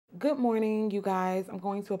Good morning, you guys. I'm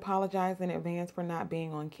going to apologize in advance for not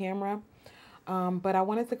being on camera, but I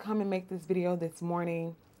wanted to come and make this video this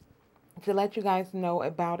morning to let you guys know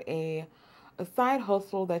about a side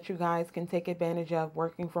hustle that you guys can take advantage of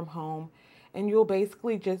working from home. And you'll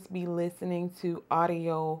basically just be listening to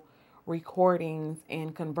audio recordings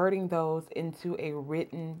and converting those into a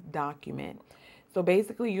written document. So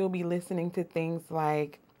basically, you'll be listening to things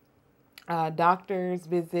like doctor's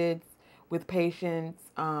visits with patients.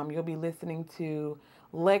 You'll be listening to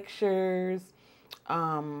lectures,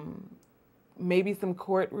 um, maybe some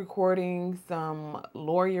court recordings, some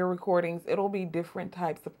lawyer recordings. It'll be different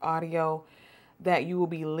types of audio that you will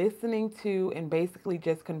be listening to and basically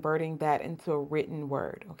just converting that into a written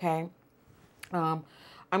word, okay? Um,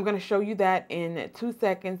 I'm going to show you that in 2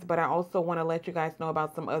 seconds, but I also want to let you guys know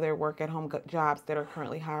about some other work at home jobs that are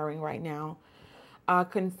currently hiring right now.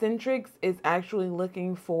 Concentrix is actually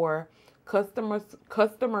looking for customer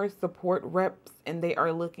support reps, and they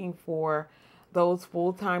are looking for those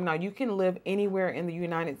full-time. Now, you can live anywhere in the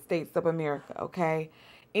United States of America, okay?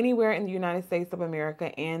 Anywhere in the United States of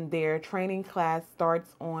America, and their training class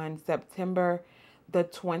starts on September the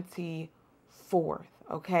 24th,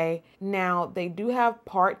 okay? Now, they do have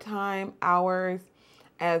part-time hours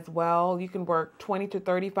as well. You can work 20 to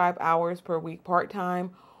 35 hours per week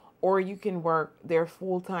part-time, or you can work their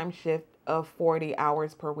full-time shift of 40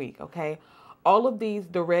 hours per week, okay? All of these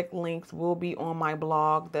direct links will be on my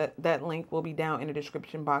blog. That link will be down in the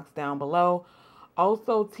description box down below.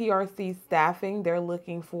 Also, TRC Staffing, they're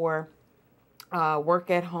looking for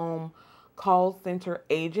work-at-home call center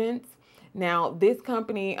agents. Now, this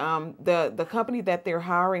company, the company that they're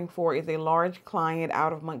hiring for is a large client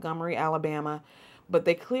out of Montgomery, Alabama, but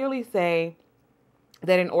they clearly say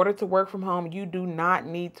that in order to work from home, you do not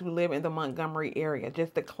need to live in the Montgomery area.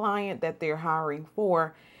 Just the client that they're hiring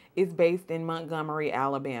for is based in Montgomery,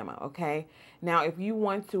 Alabama, okay? Now, if you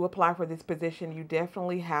want to apply for this position, you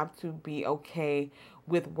definitely have to be okay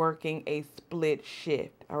with working a split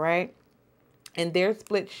shift, all right? And their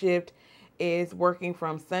split shift is working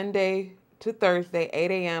from Sunday to Thursday, 8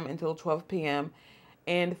 a.m. until 12 p.m.,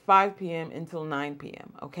 and 5 p.m. until 9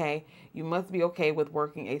 p.m., okay? You must be okay with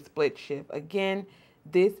working a split shift. Again,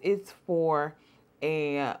 this is for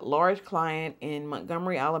a large client in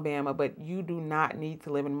Montgomery, Alabama, but you do not need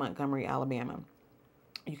to live in Montgomery, Alabama.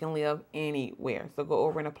 You can live anywhere. So go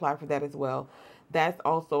over and apply for that as well. That's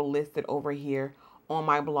also listed over here on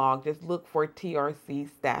my blog. Just look for TRC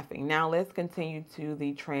Staffing. Now let's continue to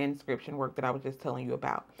the transcription work that I was just telling you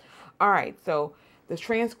about. All right, so the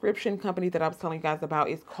transcription company that I was telling you guys about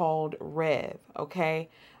is called Rev, okay?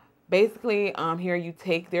 Basically, here you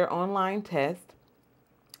take their online test,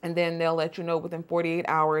 and then they'll let you know within 48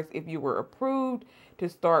 hours if you were approved to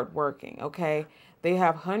start working, okay? They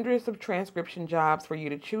have hundreds of transcription jobs for you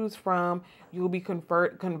to choose from. You'll be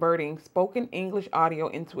converting spoken English audio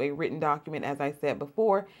into a written document, as I said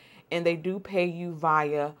before, and they do pay you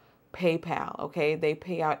via PayPal, okay? They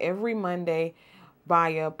pay out every Monday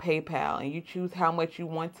via PayPal, and you choose how much you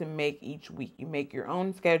want to make each week. You make your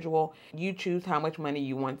own schedule. You choose how much money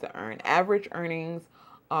you want to earn. Average earnings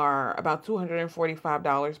are about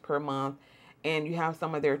 $245 per month, and you have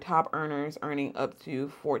some of their top earners earning up to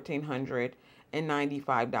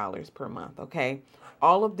 $1,495 per month, okay?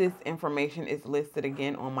 All of this information is listed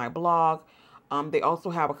again on my blog. They also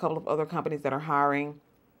have a couple of other companies that are hiring.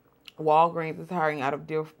 Walgreens is hiring out of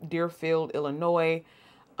Deerfield, Illinois.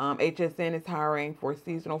 HSN is hiring for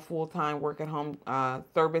seasonal full-time work-at-home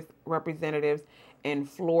service representatives in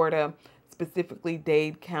Florida, specifically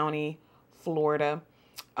Dade County, Florida.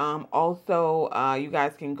 You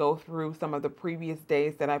guys can go through some of the previous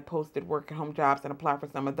days that I posted work-at-home jobs and apply for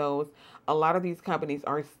some of those. A lot of these companies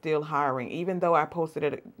are still hiring, even though I posted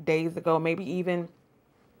it days ago, maybe even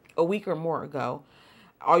a week or more ago.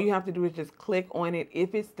 All you have to do is just click on it.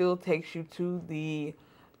 If it still takes you to the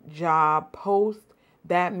job post,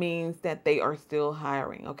 that means that they are still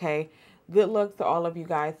hiring, okay? Good luck to all of you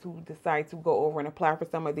guys who decide to go over and apply for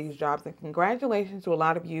some of these jobs. And congratulations to a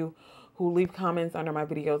lot of you who leave comments under my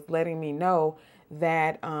videos letting me know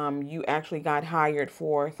that you actually got hired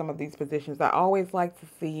for some of these positions. I always like to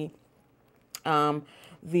see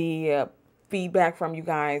the feedback from you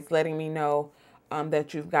guys letting me know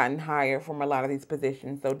that you've gotten hired from a lot of these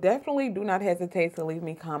positions. So definitely do not hesitate to leave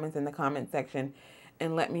me comments in the comment section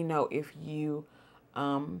and let me know if you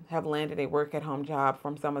have landed a work-at-home job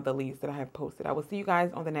from some of the leads that I have posted. I will see you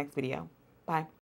guys on the next video. Bye.